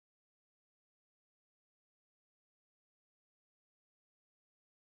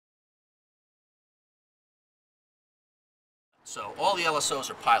So all the LSOs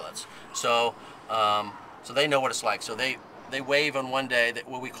are pilots. So so they know what it's like. So they wave on one day. That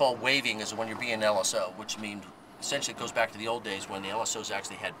what we call waving is when you're being an LSO, which means essentially it goes back to the old days when the LSOs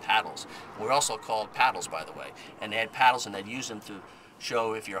actually had paddles. We're also called paddles, by the way. And they had paddles, and they'd use them to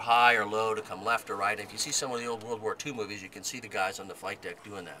show if you're high or low to come left or right. If you see some of the old World War II movies, you can see the guys on the flight deck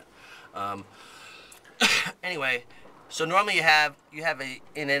doing that. Anyway, so normally you have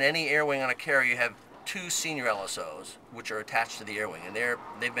in any air wing on a carrier, you have two senior LSOs which are attached to the air wing, and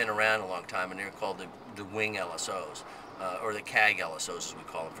they've been around a long time, and they're called the wing LSOs, or the CAG LSOs as we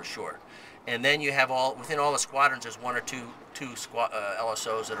call them for short. And then you have within all the squadrons, there's one or two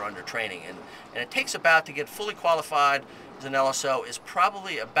LSOs that are under training, and it takes about, to get fully qualified as an LSO, is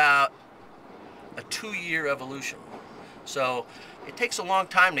probably about a 2-year evolution. So it takes a long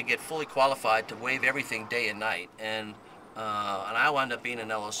time to get fully qualified to wave everything day and night, and I wound up being an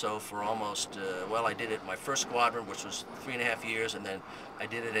LSO for almost, well, I did it in my first squadron, which was 3.5 years, and then I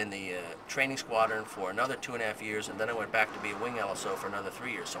did it in the training squadron for another 2.5 years, and then I went back to be a wing LSO for another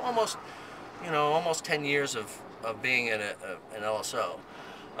 3 years. So almost, you know, almost 10 years of being an LSO.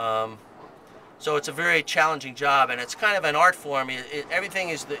 So it's a very challenging job, and it's kind of an art form. Everything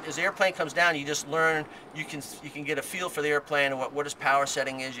is, as the airplane comes down, you just learn. You can get a feel for the airplane and what his power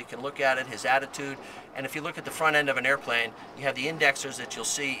setting is. You can look at it, his attitude, and if you look at the front end of an airplane, you have the indexers that you'll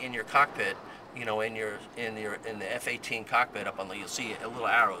see in your cockpit. You know, in the F-18 cockpit up on the, you'll see little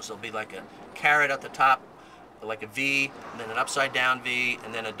arrows. There'll be like a caret at the top, like a V, and then an upside down V,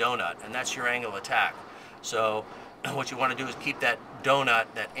 and then a donut, and that's your angle of attack. So what you want to do is keep that donut,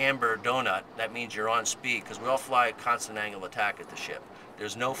 that amber donut. That means you're on speed, because we all fly a constant angle of attack at the ship.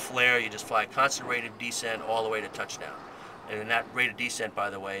 There's no flare. You just fly a constant rate of descent all the way to touchdown. And that rate of descent, by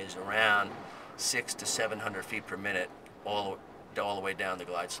the way, is around 600 to 700 feet per minute all the way down the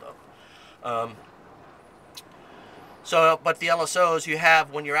glide slope. But the LSOs you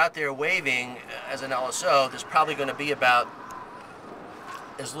have, when you're out there waving as an LSO, there's probably going to be about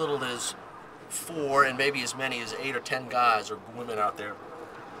as little as 4 and maybe as many as 8 or 10 guys or women out there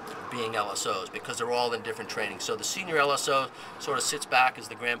being LSOs, because they're all in different training. So the senior LSO sort of sits back as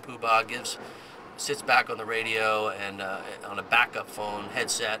the Grand Poobah, sits back on the radio and on a backup phone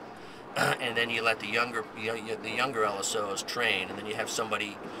headset, and then you let the younger LSOs train, and then you have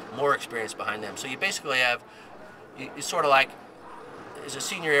somebody more experienced behind them. So you basically have, you sort of like, as a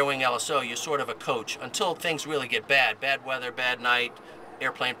senior air wing LSO, you're sort of a coach until things really get bad weather, bad night,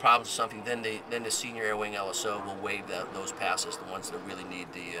 airplane problems or something. Then the senior air wing LSO will wave those passes, the ones that really need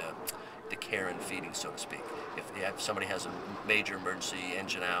the care and feeding, so to speak. If somebody has a major emergency,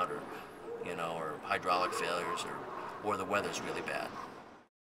 engine out, or or hydraulic failures, or the weather's really bad.